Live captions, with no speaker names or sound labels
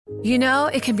You know,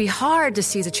 it can be hard to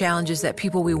see the challenges that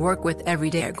people we work with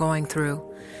every day are going through.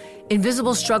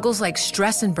 Invisible struggles like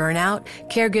stress and burnout,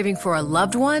 caregiving for a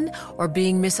loved one, or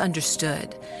being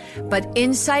misunderstood. But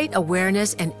insight,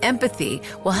 awareness, and empathy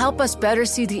will help us better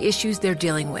see the issues they're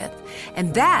dealing with.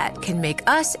 And that can make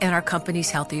us and our companies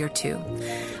healthier too.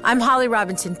 I'm Holly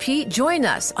Robinson Peete. Join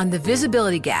us on The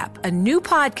Visibility Gap, a new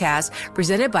podcast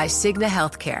presented by Cigna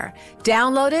Healthcare.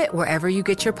 Download it wherever you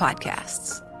get your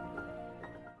podcasts.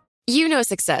 You know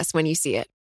success when you see it.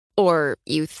 Or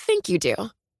you think you do.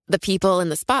 The people in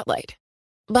the spotlight.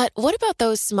 But what about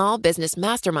those small business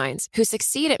masterminds who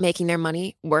succeed at making their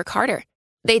money work harder?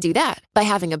 They do that by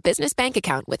having a business bank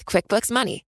account with QuickBooks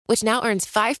Money, which now earns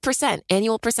 5%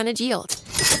 annual percentage yield.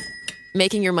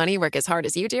 Making your money work as hard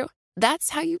as you do?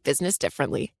 That's how you business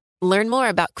differently. Learn more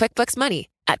about QuickBooks Money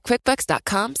at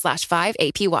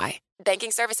quickbooks.com/5APY.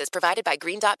 Banking services provided by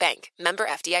Green Dot Bank. Member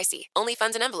FDIC. Only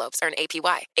funds and envelopes earn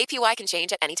APY. APY can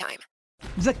change at any time.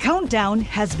 The countdown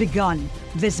has begun.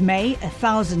 This May,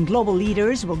 1,000 global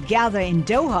leaders will gather in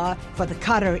Doha for the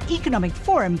Qatar Economic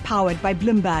Forum powered by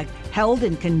Bloomberg, held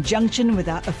in conjunction with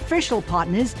our official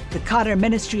partners, the Qatar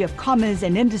Ministry of Commerce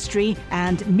and Industry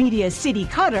and Media City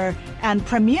Qatar, and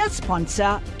premier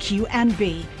sponsor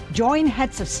QNB. Join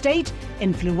heads of state,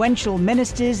 influential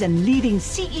ministers, and leading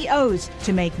CEOs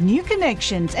to make new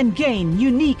connections and gain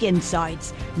unique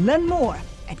insights. Learn more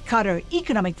at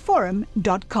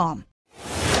QatarEconomicForum.com.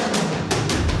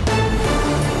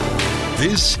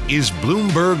 This is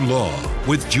Bloomberg Law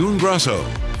with June Grasso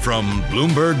from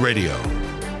Bloomberg Radio.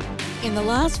 In the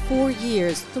last 4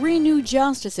 years, 3 new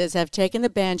justices have taken the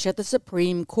bench at the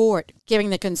Supreme Court,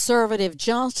 giving the conservative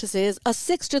justices a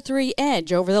 6-3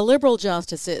 edge over the liberal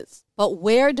justices. But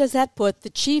where does that put the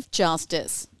Chief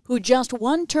Justice, who just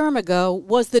 1 term ago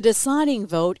was the deciding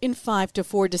vote in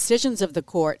 5-4 decisions of the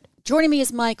court? Joining me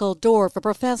is Michael Dorf, a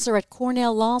professor at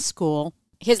Cornell Law School.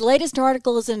 His latest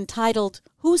article is entitled,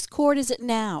 "Whose Court Is It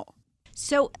Now?"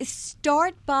 So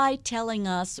start by telling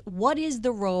us, what is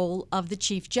the role of the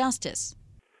Chief Justice?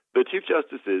 The Chief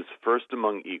Justice is first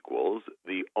among equals.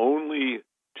 The only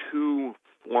 2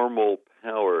 formal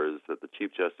powers that the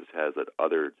Chief Justice has that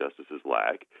other justices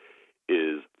lack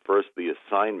is first the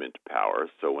assignment power.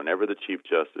 So whenever the Chief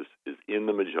Justice is in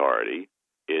the majority,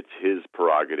 it's his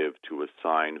prerogative to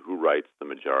assign who writes the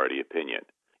majority opinion.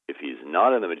 If he's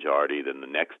not in the majority, then the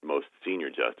next most senior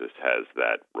justice has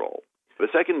that role. The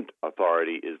second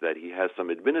authority is that he has some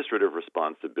administrative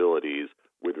responsibilities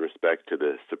with respect to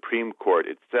the Supreme Court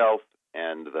itself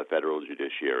and the federal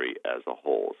judiciary as a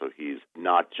whole. So he's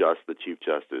not just the Chief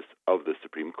Justice of the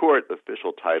Supreme Court. The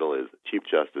official title is Chief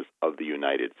Justice of the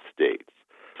United States.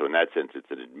 So in that sense,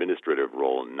 it's an administrative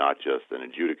role, not just an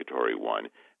adjudicatory one,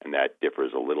 and that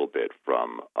differs a little bit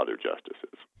from other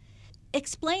justices.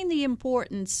 Explain the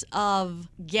importance of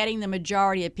getting the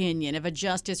majority opinion, of a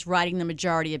justice writing the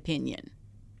majority opinion.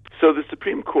 So the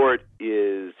Supreme Court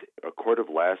is a court of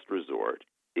last resort.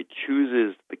 It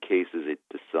chooses the cases it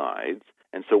decides.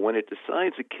 And so when it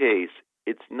decides a case,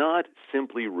 it's not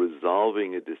simply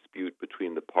resolving a dispute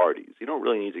between the parties. You don't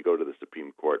really need to go to the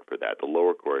Supreme Court for that. The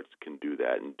lower courts can do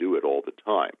that and do it all the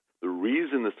time. The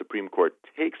reason the Supreme Court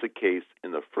takes a case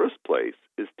in the first place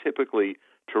is typically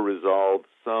to resolve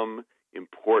some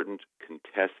important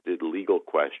contested legal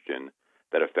question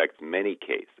that affects many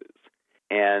cases.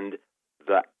 And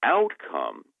the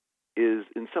outcome is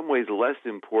in some ways less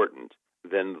important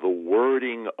than the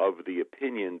wording of the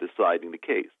opinion deciding the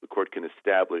case. The court can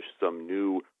establish some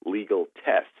new legal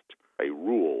test, a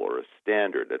rule or a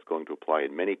standard that's going to apply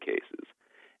in many cases.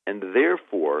 And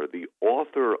therefore, the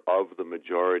author of the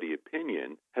majority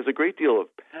opinion has a great deal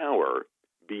of power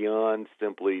beyond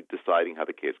simply deciding how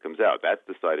the case comes out. That's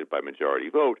decided by majority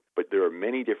vote, but there are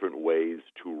many different ways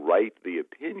to write the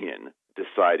opinion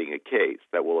deciding a case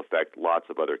that will affect lots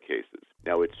of other cases.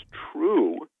 Now, it's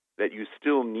true that you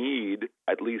still need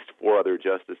at least 4 other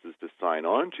justices to sign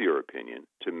on to your opinion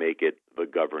to make it the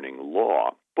governing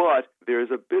law, but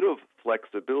there's a bit of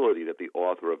flexibility that the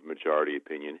author of majority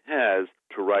opinion has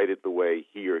to write it the way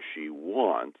he or she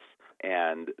wants,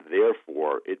 and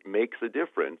therefore it makes a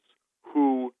difference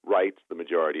who writes the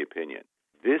majority opinion.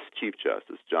 This Chief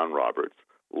Justice, John Roberts,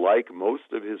 like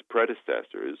most of his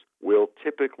predecessors, will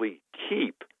typically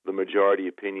keep the majority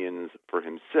opinions for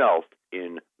himself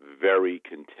in very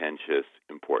contentious,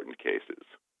 important cases.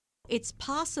 It's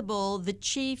possible the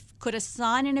chief could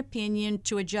assign an opinion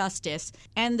to a justice,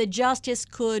 and the justice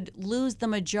could lose the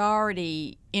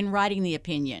majority in writing the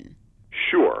opinion.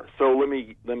 Sure. So let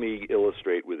me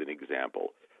illustrate with an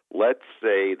example. Let's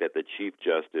say that the Chief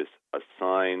Justice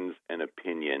assigns an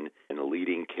opinion in a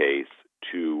leading case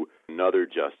to another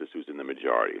justice who's in the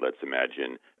majority. Let's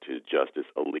imagine to Justice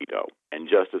Alito. And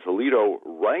Justice Alito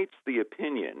writes the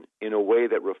opinion in a way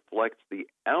that reflects the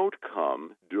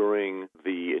outcome during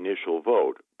the initial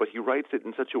vote, but he writes it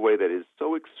in such a way that is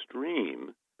so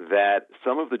extreme that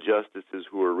some of the justices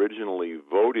who originally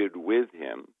voted with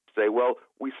him say, well,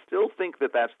 we still think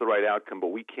that that's the right outcome,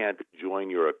 but we can't join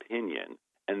your opinion.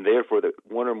 And therefore,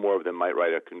 one or more of them might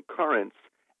write a concurrence,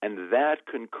 and that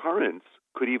concurrence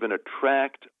could even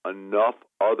attract enough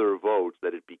other votes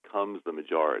that it becomes the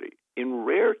majority. In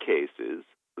rare cases,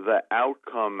 the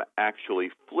outcome actually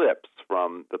flips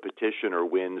from the petitioner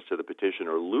wins to the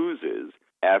petitioner loses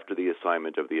after the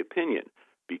assignment of the opinion,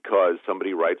 because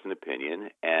somebody writes an opinion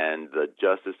and the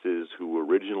justices who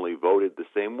originally voted the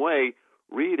same way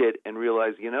read it and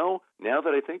realize, now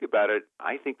that I think about it,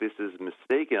 I think this is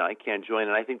mistaken. I can't join,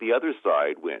 and I think the other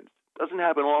side wins. Doesn't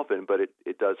happen often, but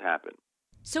it does happen.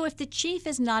 So if the chief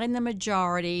is not in the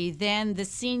majority, then the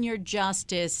senior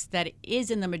justice that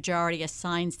is in the majority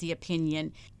assigns the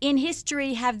opinion. In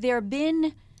history, have there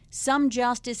been some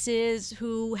justices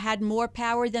who had more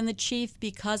power than the chief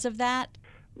because of that?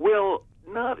 Well,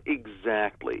 not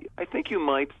exactly. I think you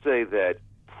might say that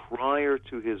prior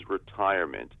to his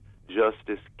retirement,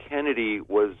 Justice Kennedy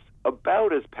was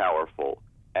about as powerful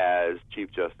as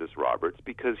Chief Justice Roberts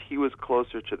because he was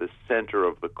closer to the center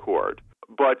of the court.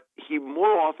 But he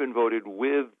more often voted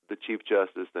with the Chief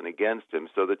Justice than against him,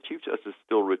 so the Chief Justice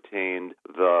still retained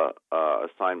the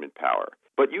assignment power.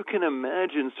 But you can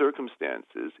imagine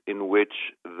circumstances in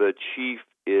which the chief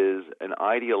is an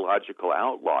ideological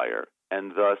outlier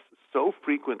and thus so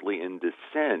frequently in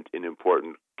dissent in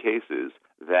important cases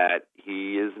that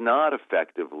he is not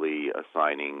effectively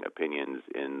assigning opinions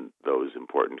in those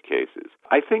important cases.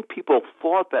 I think people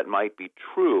thought that might be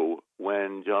true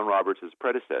when John Roberts'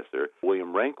 predecessor,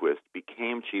 William Rehnquist,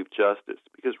 became Chief Justice,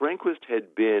 because Rehnquist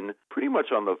had been pretty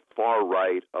much on the far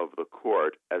right of the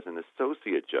court as an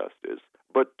associate justice.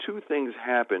 But two things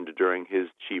happened during his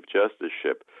Chief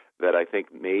Justiceship that I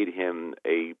think made him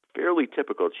a fairly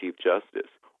typical Chief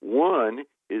Justice. One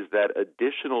is that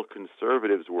additional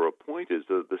conservatives were appointed,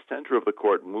 so the center of the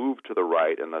court moved to the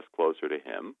right and thus closer to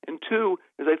him. And two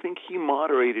is I think he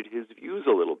moderated his views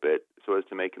a little bit so as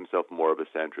to make himself more of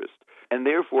a centrist. And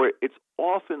therefore, it's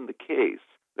often the case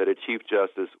that a Chief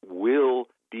Justice will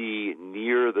be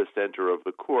near the center of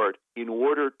the court in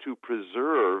order to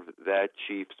preserve that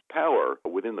chief's power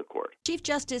within the court. Chief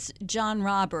Justice John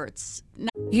Roberts.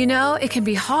 It can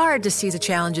be hard to see the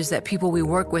challenges that people we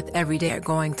work with every day are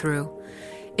going through.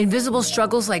 Invisible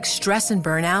struggles like stress and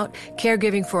burnout,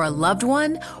 caregiving for a loved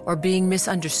one, or being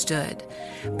misunderstood.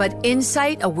 But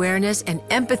insight, awareness, and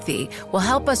empathy will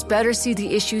help us better see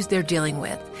the issues they're dealing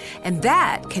with. And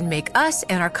that can make us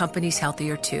and our companies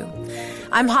healthier too.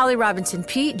 I'm Holly Robinson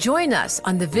Peete. Join us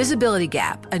on The Visibility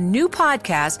Gap, a new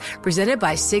podcast presented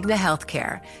by Cigna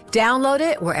Healthcare. Download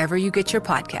it wherever you get your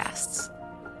podcasts.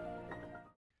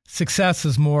 Success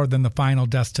is more than the final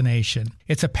destination.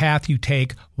 It's a path you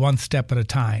take one step at a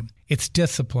time. It's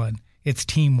discipline, it's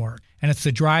teamwork, and it's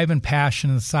the drive and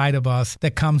passion inside of us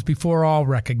that comes before all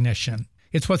recognition.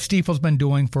 It's what Stifel's been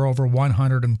doing for over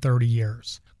 130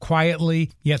 years.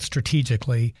 Quietly, yet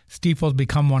strategically, Stifel's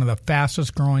become one of the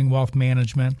fastest growing wealth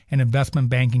management and investment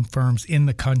banking firms in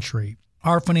the country.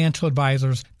 Our financial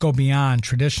advisors go beyond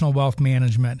traditional wealth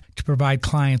management to provide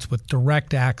clients with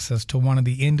direct access to one of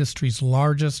the industry's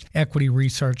largest equity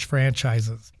research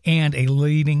franchises and a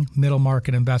leading middle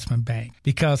market investment bank,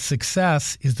 because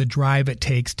success is the drive it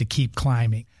takes to keep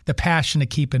climbing, the passion to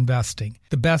keep investing,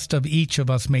 the best of each of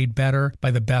us made better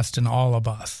by the best in all of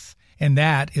us. And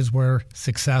that is where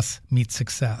success meets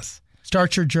success.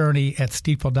 Start your journey at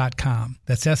Stifel.com.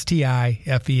 That's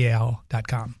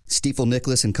Stifel.com. Stifel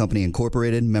Nicholas and Company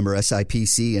Incorporated, member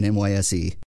SIPC and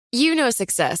NYSE. You know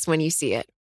success when you see it.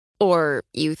 Or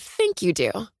you think you do.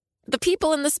 The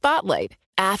people in the spotlight.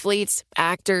 Athletes,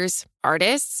 actors,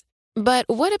 artists. But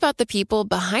what about the people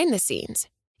behind the scenes?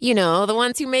 The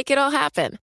ones who make it all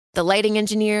happen. The lighting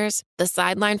engineers, the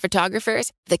sideline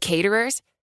photographers, the caterers.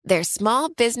 They're small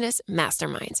business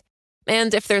masterminds.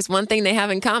 And if there's one thing they have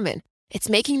in common, it's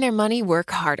making their money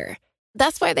work harder.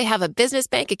 That's why they have a business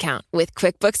bank account with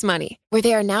QuickBooks Money, where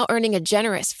they are now earning a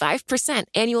generous 5%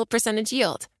 annual percentage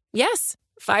yield. Yes,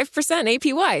 5%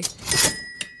 APY.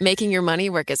 Making your money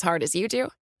work as hard as you do?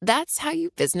 That's how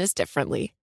you business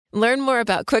differently. Learn more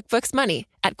about QuickBooks Money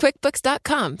at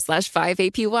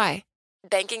QuickBooks.com/5APY.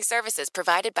 Banking services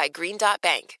provided by Green Dot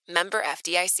Bank, member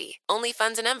FDIC. Only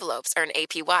funds and envelopes earn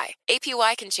APY.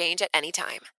 APY can change at any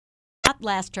time. Not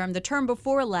last term, the term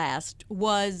before last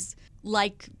was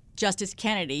like Justice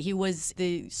Kennedy. He was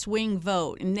the swing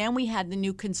vote. And then we had the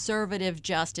new conservative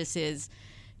justices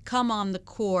come on the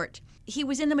court. He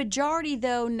was in the majority,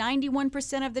 though,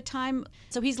 91% of the time.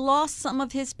 So he's lost some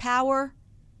of his power.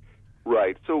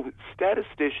 Right. So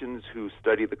statisticians who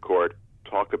study the court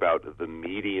talk about the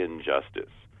median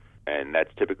justice. And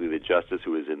that's typically the justice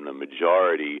who is in the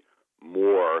majority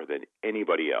more than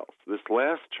anybody else. This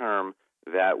last term,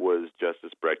 that was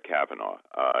Justice Brett Kavanaugh.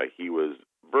 He was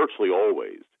virtually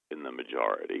always in the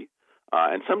majority.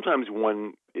 And sometimes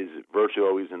one is virtually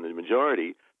always in the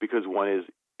majority because one is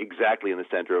exactly in the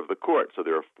center of the court. So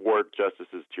there are 4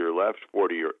 justices to your left, 4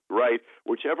 to your right.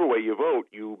 Whichever way you vote,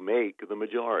 you make the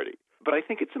majority. But I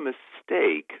think it's a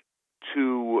mistake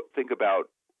to think about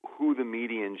who the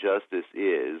median justice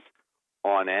is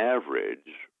on average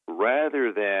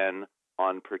rather than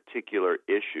on particular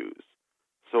issues.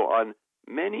 So on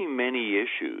many, many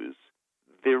issues,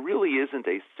 there really isn't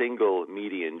a single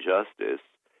median justice.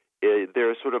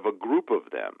 There's sort of a group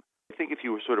of them. I think if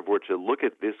you were to look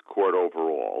at this court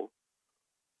overall,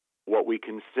 what we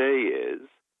can say is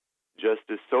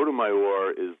Justice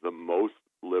Sotomayor is the most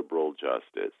liberal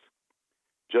justice.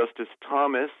 Justice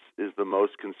Thomas is the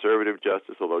most conservative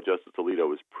justice, although Justice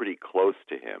Alito is pretty close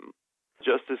to him.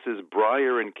 Justices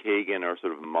Breyer and Kagan are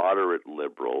sort of moderate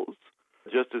liberals.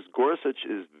 Justice Gorsuch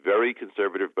is very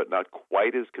conservative, but not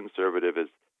quite as conservative as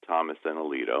Thomas and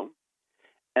Alito.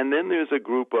 And then there's a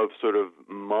group of sort of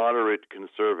moderate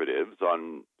conservatives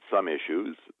on some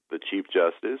issues, the Chief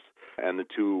Justice and the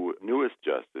 2 newest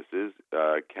justices,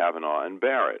 Kavanaugh and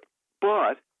Barrett.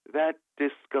 But that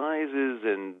disguises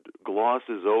and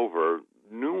glosses over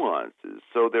nuances.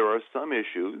 So there are some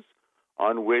issues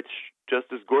on which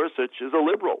Justice Gorsuch is a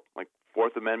liberal, like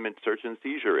Fourth Amendment search and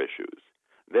seizure issues.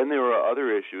 Then there are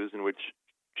other issues in which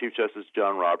Chief Justice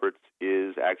John Roberts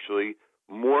is actually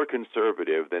more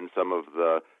conservative than some of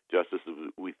the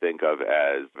justices we think of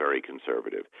as very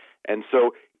conservative. And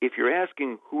so if you're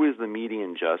asking who is the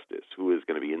median justice, who is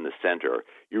going to be in the center,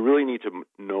 you really need to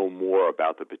know more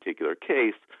about the particular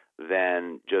case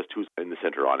than just who's in the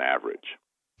center on average.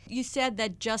 You said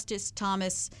that Justice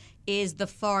Thomas is the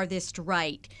farthest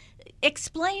right.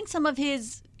 Explain some of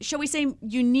his, shall we say,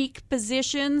 unique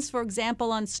positions, for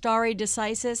example, on stare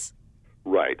decisis.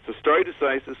 Right. So stare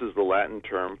decisis is the Latin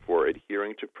term for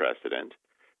adhering to precedent.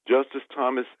 Justice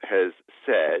Thomas has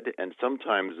said, and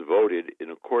sometimes voted in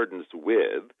accordance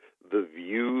with, the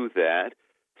view that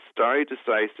stare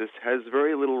decisis has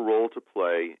very little role to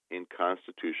play in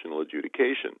constitutional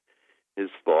adjudication. His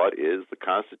thought is the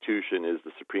Constitution is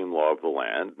the supreme law of the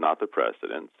land, not the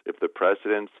precedents. If the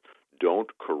precedents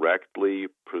don't correctly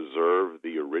preserve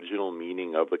the original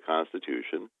meaning of the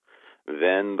Constitution,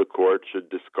 then the court should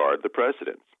discard the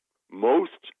precedents.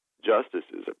 Most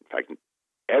justices, in fact,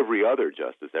 every other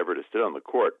justice ever to sit on the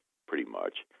court, pretty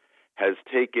much, has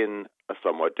taken a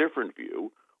somewhat different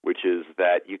view, which is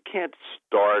that you can't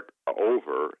start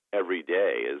over every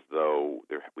day as though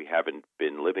we haven't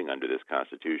been living under this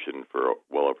Constitution for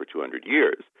well over 200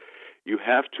 years. You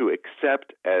have to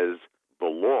accept as the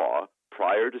law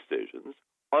prior decisions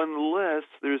unless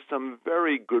there's some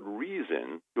very good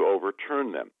reason to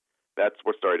overturn them. That's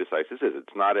what stare decisis is.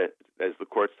 It's not, as the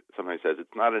court sometimes says,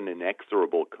 it's not an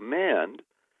inexorable command,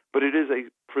 but it is a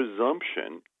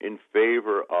presumption in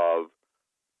favor of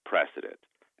precedent.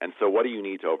 And so what do you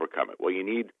need to overcome it? Well, you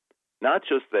need not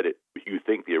just that you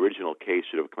think the original case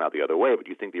should have come out the other way, but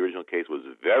you think the original case was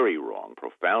very wrong,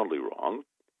 profoundly wrong,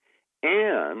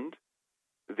 and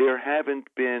there haven't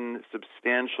been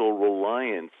substantial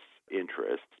reliance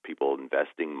interests, people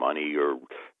investing money or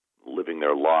living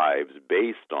their lives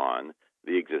based on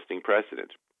the existing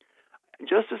precedent.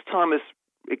 Justice Thomas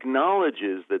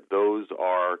acknowledges that those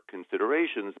are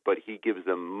considerations, but he gives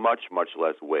them much, much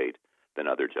less weight than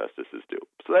other justices do.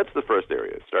 So that's the first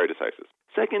area, stare decisis.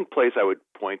 Second place I would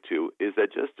point to is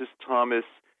that Justice Thomas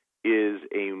is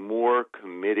a more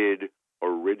committed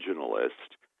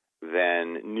originalist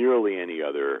than nearly any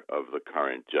other of the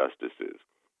current justices.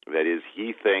 That is,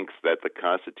 he thinks that the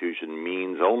Constitution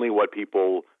means only what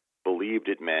people believed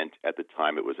it meant at the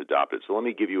time it was adopted. So let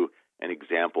me give you an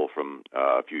example from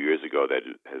a few years ago that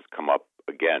has come up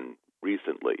again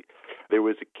recently. There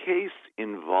was a case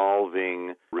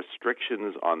involving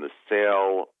restrictions on the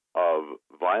sale of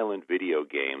violent video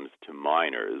games to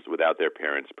minors without their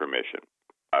parents' permission.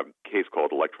 A case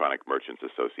called Electronic Merchants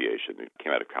Association. It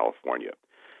came out of California.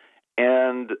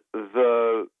 And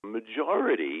the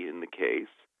majority in the case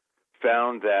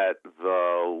found that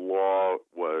the law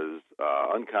was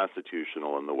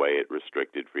unconstitutional in the way it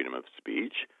restricted freedom of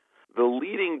speech. The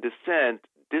leading dissent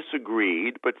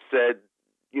disagreed, but said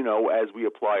as we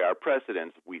apply our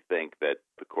precedents, we think that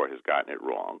the court has gotten it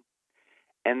wrong.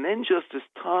 And then Justice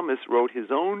Thomas wrote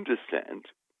his own dissent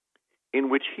in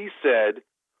which he said,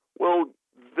 well,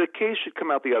 the case should come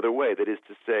out the other way. That is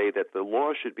to say that the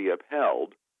law should be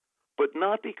upheld, but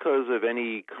not because of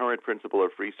any current principle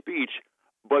of free speech,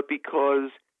 but because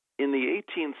in the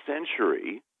 18th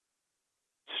century,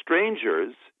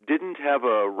 strangers didn't have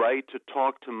a right to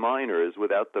talk to minors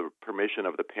without the permission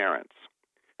of the parents.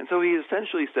 And so he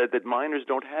essentially said that minors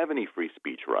don't have any free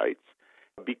speech rights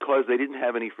because they didn't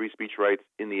have any free speech rights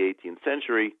in the 18th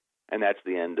century, and that's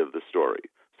the end of the story.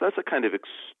 So that's a kind of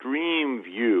extreme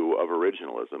view of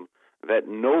originalism that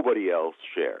nobody else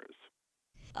shares.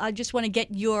 I just want to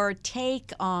get your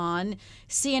take on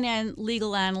CNN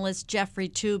legal analyst Jeffrey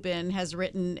Toobin has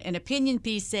written an opinion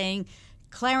piece saying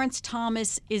Clarence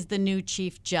Thomas is the new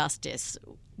Chief Justice.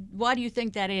 Why do you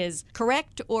think that is?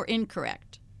 Correct or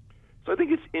incorrect? So I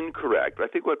think it's incorrect. I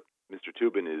think what Mr.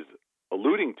 Toobin is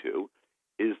alluding to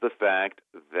is the fact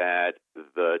that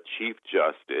the Chief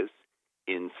Justice,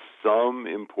 in some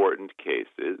important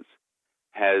cases,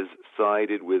 has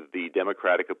sided with the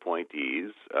Democratic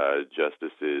appointees,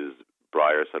 Justices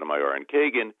Breyer, Sotomayor, and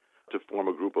Kagan, to form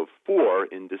a group of 4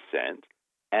 in dissent,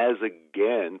 as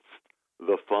against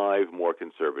the 5 more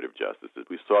conservative justices.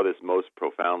 We saw this most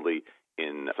profoundly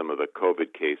in some of the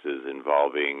COVID cases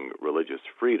involving religious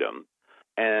freedom.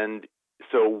 And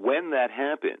so when that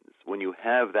happens, when you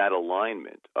have that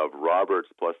alignment of Roberts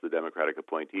plus the Democratic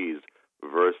appointees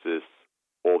versus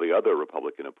all the other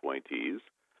Republican appointees,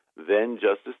 then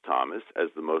Justice Thomas, as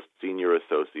the most senior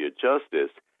associate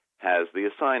justice, has the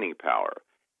assigning power.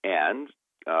 And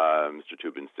Mr.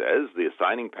 Toobin says the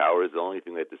assigning power is the only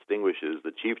thing that distinguishes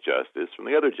the Chief Justice from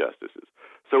the other justices.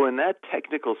 So in that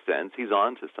technical sense, he's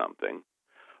on to something.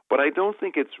 But I don't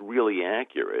think it's really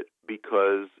accurate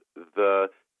because the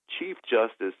Chief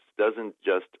Justice doesn't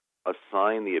just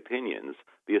assign the opinions.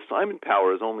 The assignment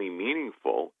power is only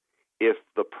meaningful if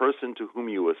the person to whom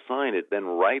you assign it then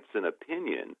writes an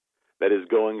opinion that is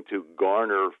going to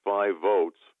garner 5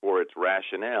 votes for its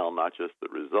rationale, not just the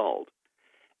result.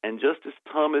 And Justice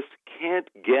Thomas can't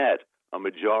get a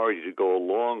majority to go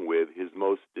along with his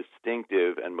most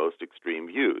distinctive and most extreme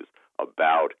views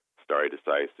about stare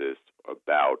decisis,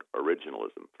 about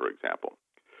originalism, for example.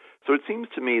 So it seems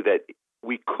to me that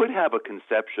we could have a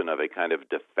conception of a kind of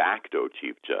de facto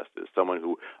Chief Justice, someone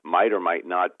who might or might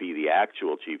not be the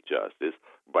actual Chief Justice,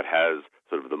 but has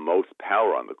sort of the most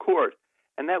power on the court,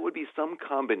 and that would be some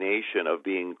combination of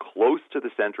being close to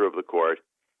the center of the court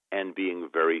and being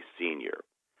very senior.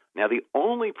 Now, the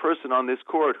only person on this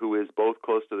court who is both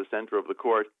close to the center of the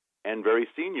court and very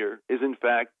senior is, in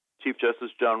fact, Chief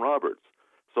Justice John Roberts.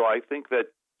 So I think that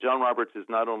John Roberts is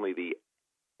not only the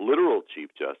literal Chief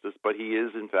Justice, but he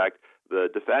is, in fact, the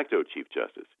de facto Chief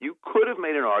Justice. You could have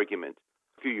made an argument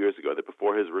a few years ago that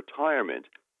before his retirement,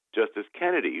 Justice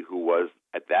Kennedy, who was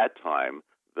at that time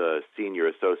the senior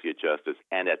associate justice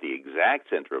and at the exact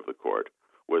center of the court,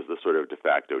 was the sort of de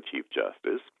facto Chief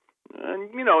Justice. And,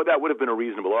 that would have been a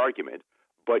reasonable argument,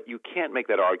 but you can't make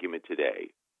that argument today.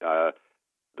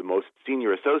 The most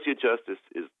senior associate justice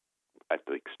is at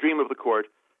the extreme of the court.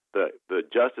 The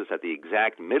justice at the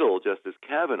exact middle, Justice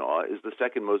Kavanaugh, is the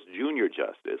second most junior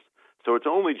justice. So it's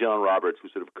only John Roberts who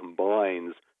sort of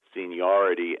combines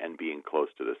seniority and being close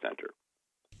to the center.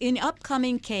 In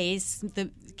upcoming case, the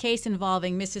case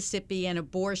involving Mississippi and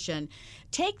abortion,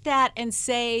 take that and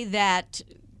say that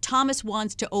Thomas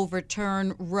wants to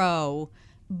overturn Roe,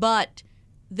 but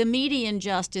the median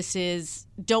justices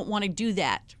don't want to do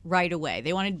that right away.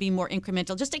 They want to be more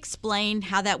incremental. Just explain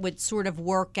how that would sort of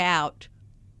work out.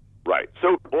 Right.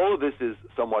 So all of this is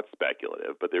somewhat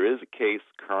speculative, but there is a case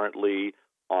currently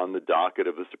on the docket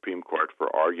of the Supreme Court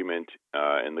for argument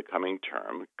in the coming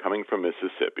term, coming from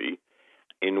Mississippi,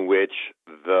 in which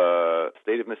the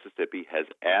state of Mississippi has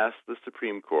asked the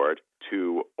Supreme Court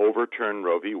to overturn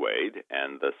Roe v. Wade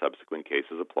and the subsequent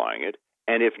cases applying it,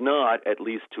 and if not, at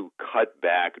least to cut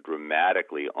back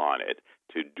dramatically on it,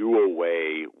 to do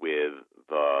away with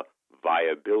the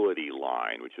viability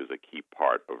line, which is a key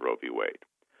part of Roe v. Wade.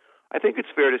 I think it's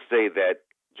fair to say that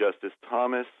Justice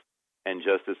Thomas and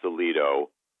Justice Alito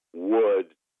would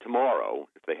tomorrow,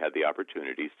 if they had the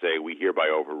opportunity, say we hereby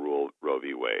overrule Roe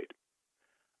v. Wade.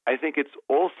 I think it's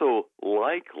also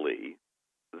likely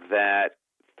that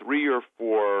 3 or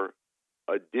 4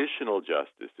 additional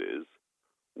justices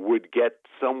would get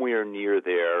somewhere near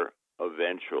there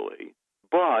eventually,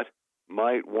 but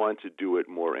might want to do it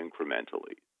more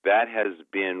incrementally. That has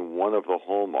been one of the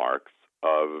hallmarks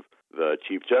of the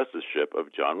Chief Justiceship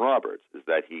of John Roberts, is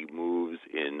that he moves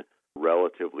in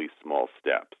relatively small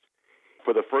steps.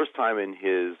 for the first time in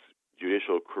his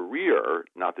judicial career,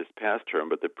 not this past term,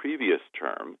 but the previous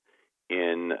term,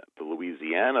 in the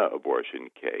Louisiana abortion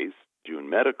case, June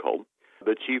Medical,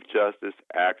 the Chief Justice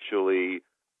actually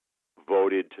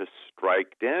voted to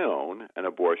strike down an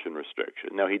abortion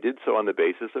restriction. Now, he did so on the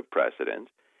basis of precedent,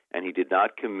 and he did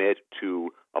not commit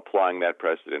to applying that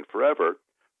precedent forever,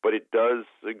 but it does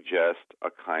suggest a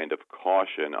kind of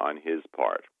caution on his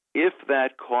part. If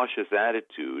that cautious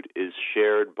attitude is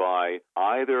shared by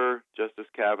either Justice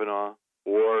Kavanaugh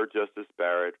or Justice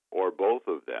Barrett or both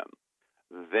of them,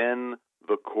 then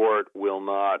the court will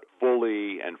not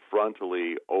fully and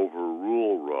frontally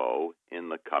overrule Roe in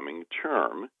the coming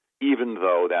term, even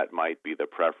though that might be the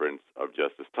preference of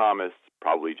Justice Thomas,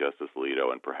 probably Justice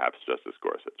Alito, and perhaps Justice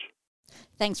Gorsuch.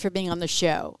 Thanks for being on the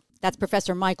show. That's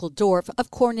Professor Michael Dorf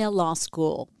of Cornell Law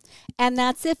School. And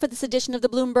that's it for this edition of the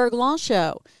Bloomberg Law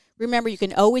Show. Remember, you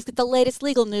can always get the latest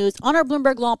legal news on our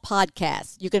Bloomberg Law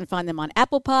podcasts. You can find them on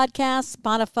Apple Podcasts,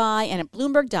 Spotify, and at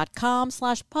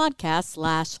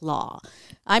Bloomberg.com/podcast/law.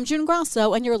 I'm June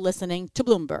Grasso, and you're listening to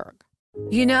Bloomberg.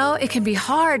 You know, it can be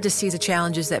hard to see the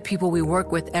challenges that people we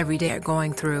work with every day are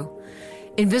going through.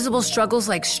 Invisible struggles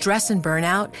like stress and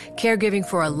burnout, caregiving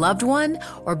for a loved one,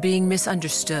 or being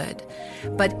misunderstood.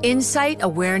 But insight,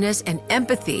 awareness, and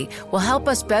empathy will help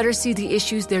us better see the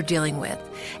issues they're dealing with.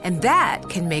 And that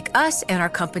can make us and our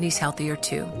companies healthier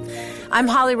too. I'm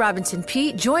Holly Robinson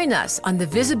Peete. Join us on The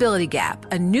Visibility Gap,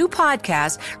 a new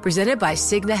podcast presented by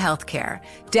Cigna Healthcare.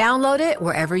 Download it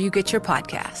wherever you get your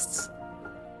podcasts.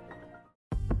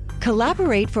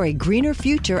 Collaborate for a greener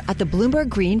future at the Bloomberg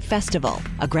Green Festival,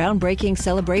 a groundbreaking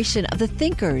celebration of the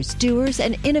thinkers, doers,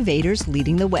 and innovators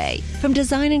leading the way. From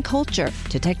design and culture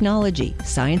to technology,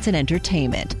 science, and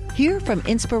entertainment. Hear from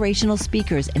inspirational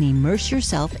speakers and immerse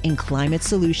yourself in climate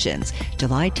solutions.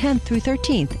 July 10th through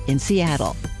 13th in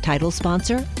Seattle. Title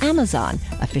sponsor, Amazon.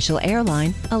 Official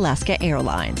airline, Alaska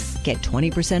Airlines. Get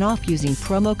 20% off using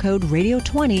promo code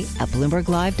RADIO20 at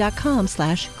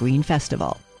BloombergLive.com/Green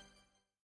Festival.